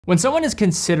When someone is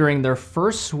considering their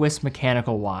first Swiss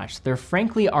mechanical watch, there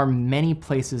frankly are many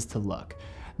places to look.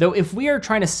 Though if we are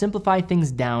trying to simplify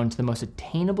things down to the most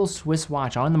attainable Swiss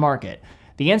watch on the market,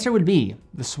 the answer would be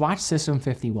the Swatch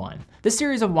Sistem51. This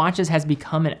series of watches has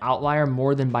become an outlier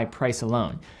more than by price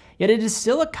alone, yet it is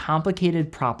still a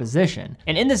complicated proposition.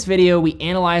 And in this video, we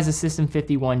analyze the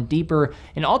Sistem51 deeper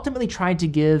and ultimately tried to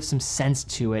give some sense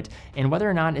to it and whether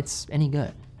or not it's any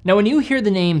good. Now, when you hear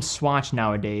the name Swatch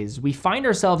nowadays, we find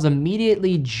ourselves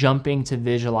immediately jumping to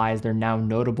visualize their now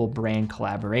notable brand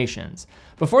collaborations.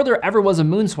 Before there ever was a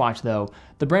moon swatch though,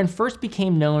 the brand first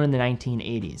became known in the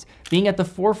 1980s, being at the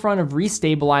forefront of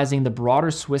restabilizing the broader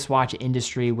Swiss watch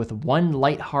industry with one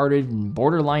lighthearted and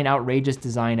borderline outrageous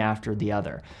design after the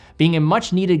other, being a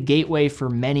much needed gateway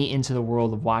for many into the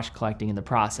world of watch collecting in the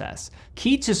process.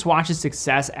 Key to Swatch's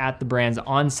success at the brand's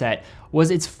onset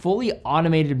was its fully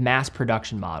automated mass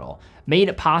production model,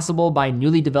 made possible by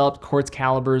newly developed quartz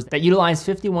calibers that utilize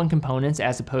 51 components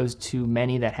as opposed to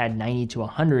many that had 90 to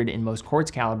 100 in most quartz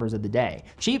calibers of the day.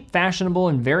 Cheap, fashionable,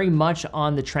 and very much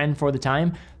on the trend for the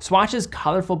time, Swatch's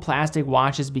colorful plastic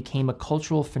watches became a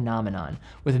cultural phenomenon,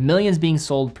 with millions being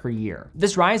sold per year.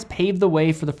 This rise paved the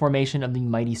way for the formation of the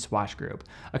mighty Swatch Group,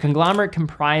 a conglomerate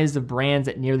comprised of brands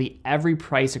at nearly every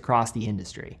price across the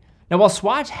industry. Now, while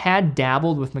Swatch had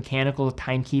dabbled with mechanical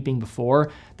timekeeping before,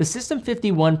 the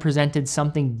Sistem51 presented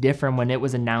something different when it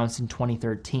was announced in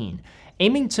 2013,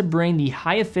 aiming to bring the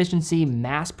high-efficiency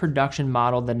mass production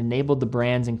model that enabled the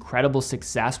brand's incredible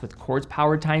success with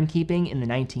quartz-powered timekeeping in the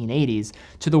 1980s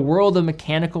to the world of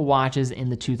mechanical watches in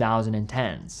the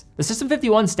 2010s. The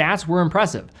Sistem51 stats were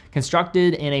impressive.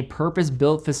 Constructed in a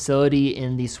purpose-built facility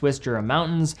in the Swiss Jura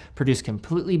Mountains, produced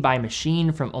completely by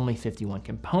machine from only 51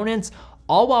 components,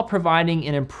 all while providing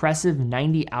an impressive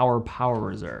 90-hour power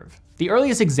reserve. The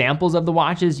earliest examples of the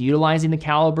watches utilizing the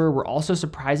caliber were also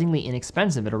surprisingly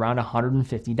inexpensive at around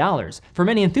 $150. For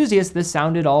many enthusiasts, this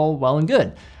sounded all well and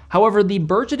good. However, the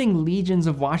burgeoning legions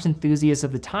of watch enthusiasts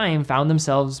of the time found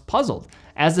themselves puzzled,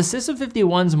 as the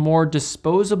Sistem51's more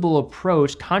disposable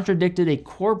approach contradicted a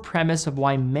core premise of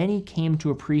why many came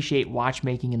to appreciate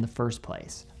watchmaking in the first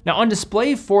place. Now, on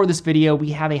display for this video, we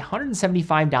have a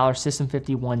 $175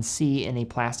 Sistem51C in a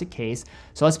plastic case.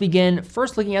 So let's begin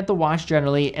first looking at the watch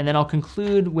generally, and then I'll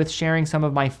conclude with sharing some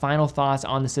of my final thoughts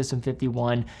on the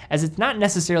Sistem51, as it's not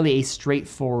necessarily a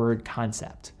straightforward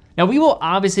concept. Now, we will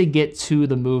obviously get to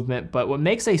the movement, but what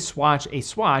makes a swatch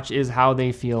is how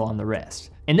they feel on the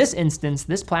wrist. In this instance,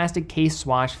 this plastic case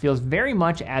swatch feels very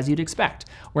much as you'd expect,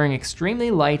 wearing extremely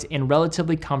light and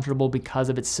relatively comfortable because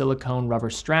of its silicone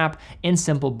rubber strap and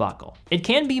simple buckle. It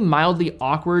can be mildly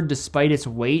awkward despite its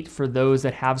weight for those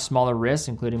that have smaller wrists,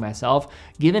 including myself,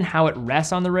 given how it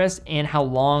rests on the wrist and how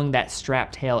long that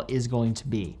strap tail is going to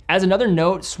be. As another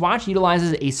note, Swatch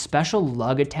utilizes a special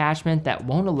lug attachment that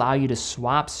won't allow you to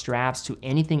swap straps to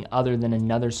anything other than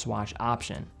another Swatch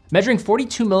option. Measuring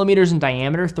 42 millimeters in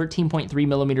diameter, 13.3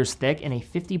 millimeters thick, and a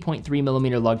 50.3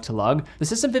 millimeter lug to lug, the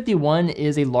Sistem51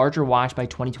 is a larger watch by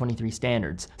 2023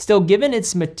 standards. Still, given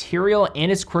its material and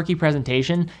its quirky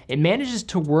presentation, it manages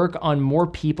to work on more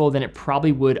people than it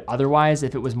probably would otherwise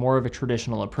if it was more of a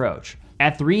traditional approach.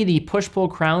 At 3, the push-pull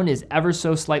crown is ever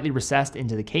so slightly recessed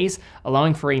into the case,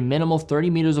 allowing for a minimal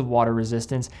 30 meters of water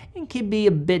resistance, and can be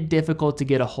a bit difficult to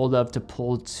get a hold of to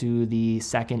pull to the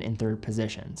second and third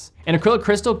positions. An acrylic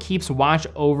crystal keeps watch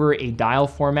over a dial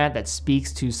format that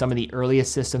speaks to some of the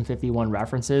earliest Sistem51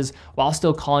 references, while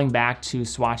still calling back to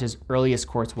Swatch's earliest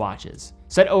quartz watches.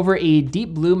 Set over a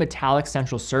deep blue metallic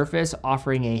central surface,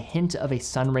 offering a hint of a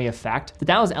sunray effect, the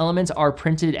dial's elements are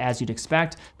printed as you'd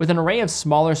expect, with an array of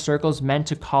smaller circles meant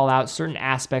to call out certain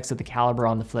aspects of the caliber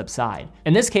on the flip side.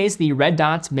 In this case, the red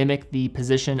dots mimic the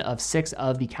position of 6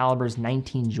 of the caliber's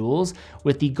 19 jewels,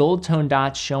 with the gold tone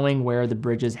dots showing where the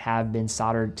bridges have been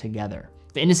soldered together.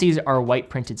 The indices are white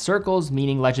printed circles,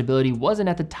 meaning legibility wasn't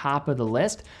at the top of the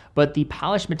list, but the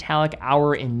polished metallic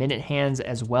hour and minute hands,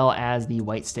 as well as the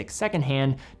white stick second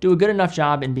hand, do a good enough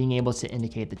job in being able to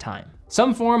indicate the time.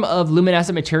 Some form of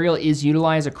luminescent material is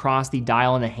utilized across the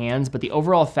dial and the hands, but the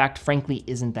overall effect frankly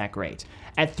isn't that great.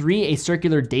 At 3, a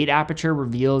circular date aperture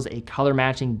reveals a color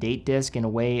matching date disc in a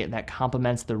way that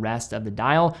complements the rest of the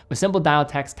dial, with simple dial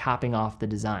text topping off the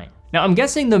design. Now, I'm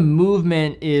guessing the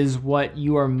movement is what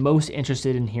you are most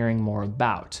interested in hearing more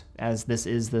about, as this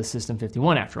is the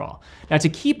Sistem51 after all. Now, to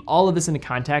keep all of this into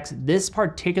context, this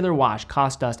particular watch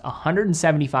cost us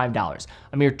 $175,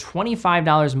 a mere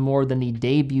 $25 more than the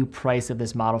debut price of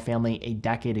this model family a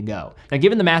decade ago. Now,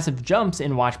 given the massive jumps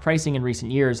in watch pricing in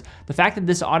recent years, the fact that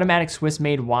this automatic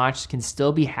Swiss-made watch can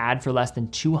still be had for less than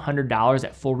 $200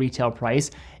 at full retail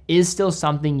price is still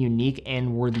something unique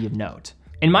and worthy of note.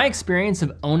 In my experience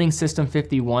of owning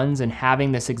Sistem51s and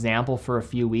having this example for a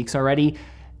few weeks already,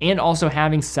 and also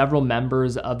having several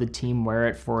members of the team wear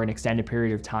it for an extended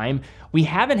period of time, we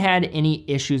haven't had any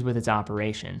issues with its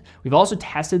operation. We've also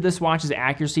tested this watch's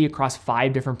accuracy across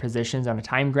 5 different positions on a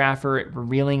time grapher,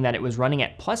 revealing that it was running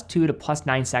at +2 to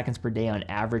 +9 seconds per day on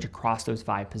average across those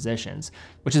 5 positions,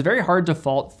 which is very hard to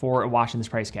fault for a watch in this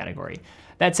price category.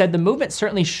 That said, the movement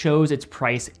certainly shows its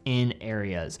price in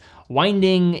areas.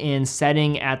 Winding and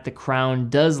setting at the crown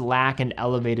does lack an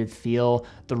elevated feel.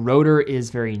 The rotor is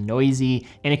very noisy,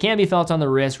 and it can be felt on the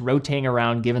wrist rotating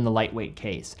around given the lightweight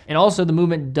case. And also the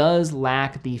movement does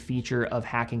lack the feature of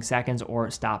hacking seconds or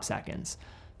stop seconds.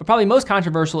 But probably most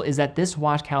controversial is that this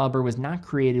watch caliber was not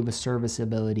created with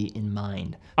serviceability in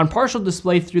mind. On partial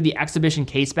display through the exhibition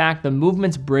caseback, the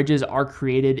movement's bridges are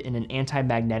created in an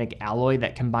anti-magnetic alloy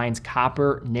that combines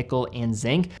copper, nickel, and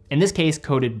zinc, in this case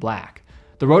coated black.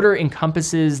 The rotor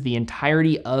encompasses the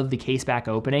entirety of the caseback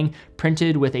opening,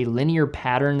 printed with a linear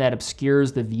pattern that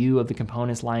obscures the view of the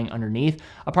components lying underneath,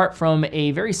 apart from a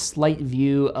very slight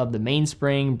view of the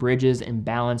mainspring, bridges, and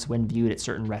balance when viewed at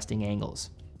certain resting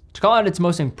angles. To call out its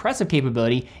most impressive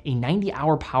capability, a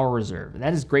 90-hour power reserve.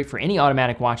 That is great for any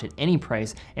automatic watch at any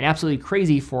price, and absolutely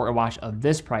crazy for a watch of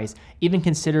this price, even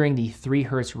considering the 3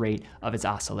 Hz rate of its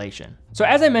oscillation. So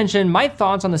as I mentioned, my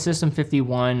thoughts on the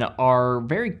Sistem51 are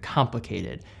very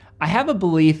complicated. I have a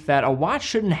belief that a watch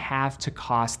shouldn't have to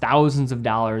cost thousands of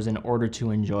dollars in order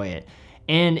to enjoy it.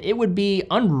 And it would be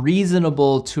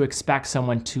unreasonable to expect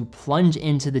someone to plunge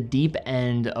into the deep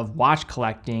end of watch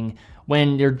collecting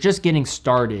when they're just getting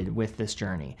started with this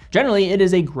journey. Generally, it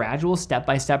is a gradual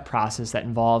step-by-step process that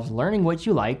involves learning what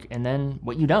you like and then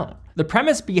what you don't. The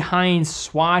premise behind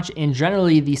Swatch and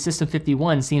generally the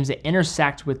Sistem51 seems to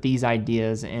intersect with these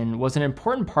ideas and was an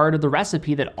important part of the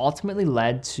recipe that ultimately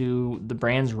led to the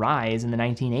brand's rise in the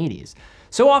 1980s.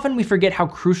 So often we forget how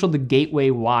crucial the gateway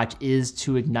watch is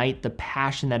to ignite the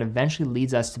passion that eventually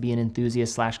leads us to be an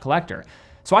enthusiast/collector.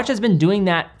 Swatch has been doing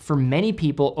that for many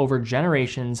people over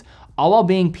generations, all while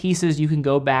being pieces you can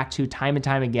go back to time and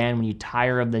time again when you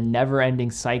tire of the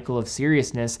never-ending cycle of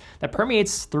seriousness that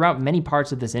permeates throughout many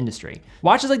parts of this industry.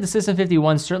 Watches like the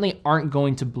Sistem51 certainly aren't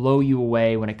going to blow you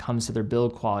away when it comes to their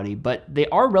build quality, but they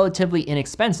are relatively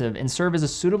inexpensive and serve as a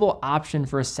suitable option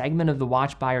for a segment of the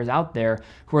watch buyers out there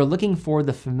who are looking for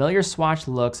the familiar Swatch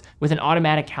looks with an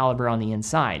automatic caliber on the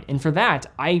inside. And for that,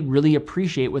 I really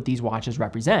appreciate what these watches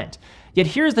represent. Yet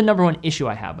here's the #1 issue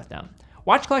I have with them.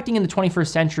 Watch collecting in the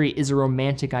 21st century is a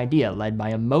romantic idea led by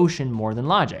emotion more than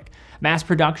logic. Mass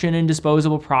production and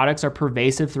disposable products are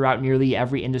pervasive throughout nearly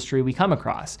every industry we come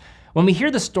across. When we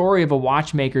hear the story of a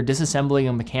watchmaker disassembling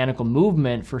a mechanical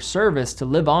movement for service to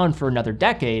live on for another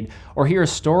decade, or hear a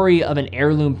story of an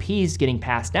heirloom piece getting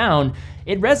passed down,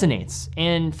 it resonates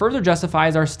and further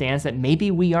justifies our stance that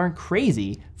maybe we aren't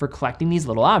crazy for collecting these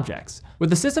little objects. With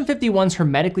the Sistem51's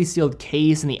hermetically sealed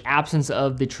case and the absence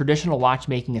of the traditional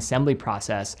watchmaking assembly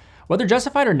process, whether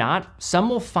justified or not, some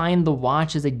will find the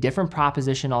watch is a different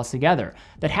proposition altogether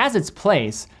that has its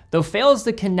place, though fails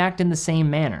to connect in the same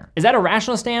manner. Is that a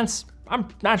rational stance? I'm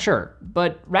not sure,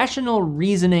 but rational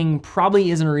reasoning probably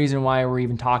isn't a reason why we're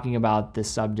even talking about this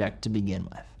subject to begin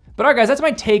with. But all right guys, that's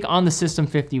my take on the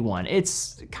Sistem51.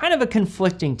 It's kind of a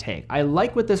conflicting take. I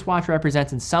like what this watch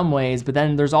represents in some ways, but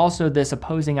then there's also this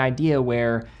opposing idea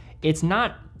where it's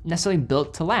not necessarily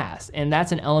built to last. And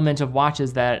that's an element of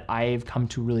watches that I've come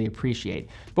to really appreciate.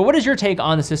 But what is your take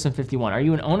on the Sistem51? Are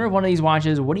you an owner of one of these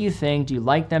watches? What do you think? Do you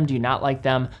like them? Do you not like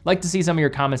them? I'd like to see some of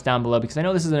your comments down below because I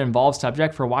know this is an involved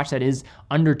subject for a watch that is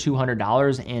under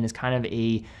 $200 and is kind of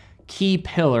a key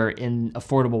pillar in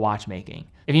affordable watchmaking.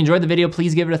 If you enjoyed the video,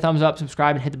 please give it a thumbs up,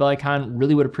 subscribe, and hit the bell icon.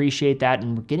 Really would appreciate that.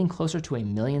 And we're getting closer to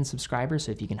 1 million subscribers,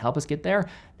 so if you can help us get there,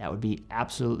 that would be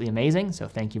absolutely amazing. So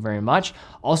thank you very much.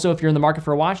 Also, if you're in the market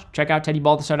for a watch, check out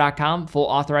TeddyBaldassarre.com, full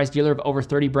authorized dealer of over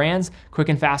 30 brands, quick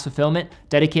and fast fulfillment,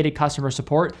 dedicated customer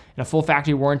support, and a full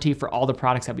factory warranty for all the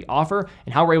products that we offer.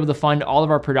 And how we're able to fund all of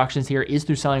our productions here is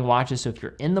through selling watches. So if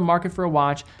you're in the market for a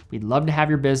watch, we'd love to have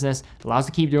your business. It allows us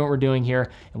to keep doing what we're doing here,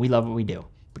 and we love what we do.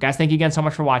 But guys, thank you again so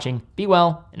much for watching. Be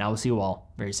well, and I will see you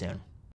all very soon.